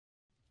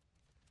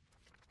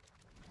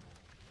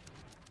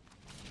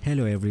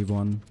Hello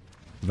everyone,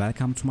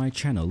 welcome to my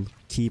channel,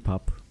 keep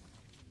up.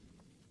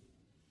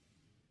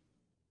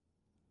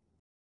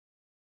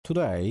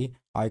 Today,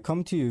 I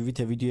come to you with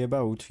a video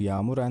about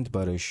Yagmur and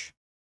Baris.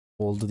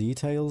 All the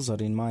details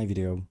are in my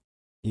video.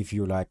 If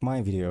you like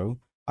my video,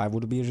 I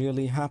would be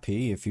really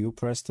happy if you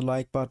press the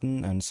like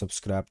button and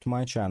subscribe to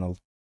my channel.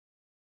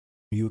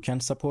 You can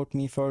support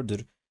me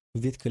further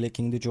with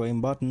clicking the join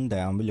button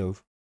down below.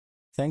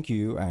 Thank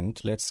you, and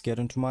let's get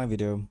into my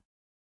video.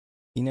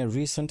 In a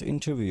recent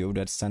interview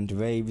that sent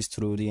waves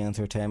through the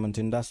entertainment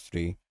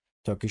industry,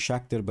 Turkish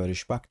actor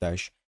Baris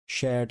Baktas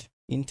shared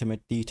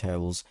intimate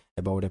details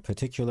about a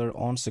particular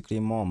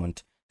on-screen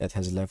moment that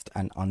has left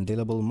an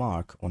indelible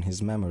mark on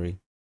his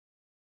memory.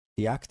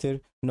 The actor,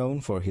 known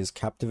for his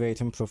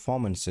captivating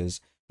performances,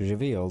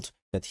 revealed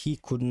that he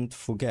couldn't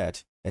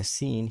forget a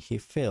scene he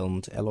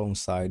filmed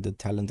alongside the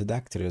talented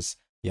actress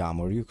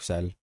Yagmur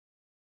Yuksel.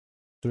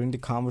 During the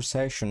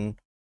conversation,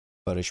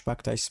 Baris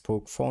Baktas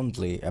spoke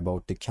fondly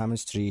about the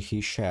chemistry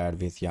he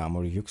shared with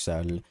Yagmur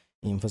Yuksel,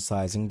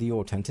 emphasizing the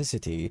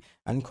authenticity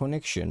and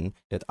connection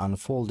that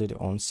unfolded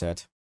on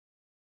set.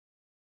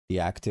 The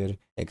actor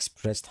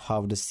expressed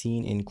how the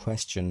scene in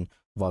question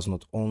was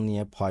not only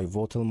a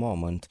pivotal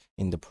moment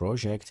in the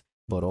project,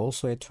 but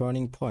also a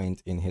turning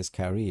point in his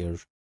career,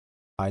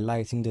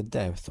 highlighting the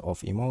depth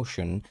of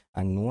emotion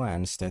and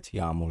nuance that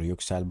Yagmur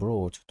Yuksel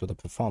brought to the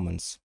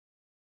performance.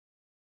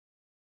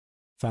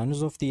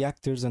 Fans of the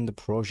actors and the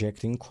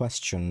project in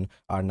question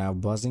are now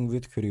buzzing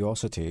with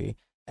curiosity,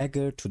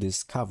 eager to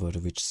discover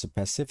which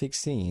specific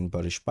scene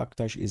Baris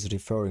Baktas is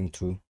referring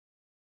to.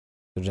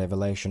 The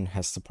revelation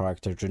has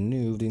sparked a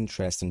renewed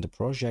interest in the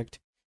project,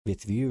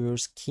 with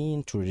viewers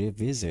keen to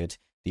revisit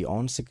the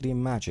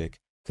on-screen magic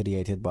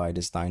created by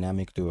this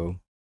dynamic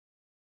duo.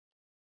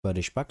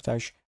 Baris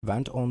Baktas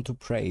went on to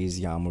praise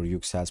Yagmur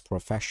Yuksel's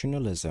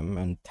professionalism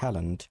and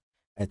talent,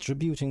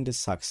 attributing the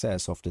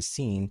success of the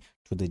scene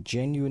to the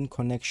genuine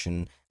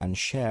connection and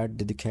shared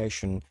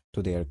dedication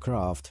to their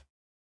craft.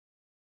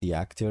 The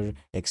actor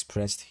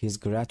expressed his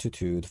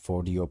gratitude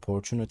for the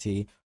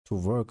opportunity to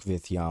work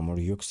with Yagmur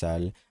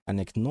Yuksel and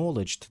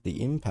acknowledged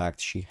the impact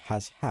she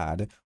has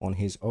had on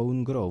his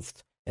own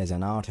growth as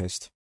an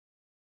artist.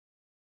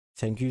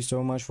 Thank you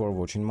so much for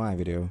watching my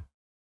video.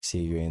 See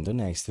you in the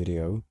next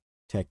video.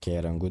 Take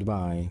care and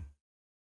goodbye.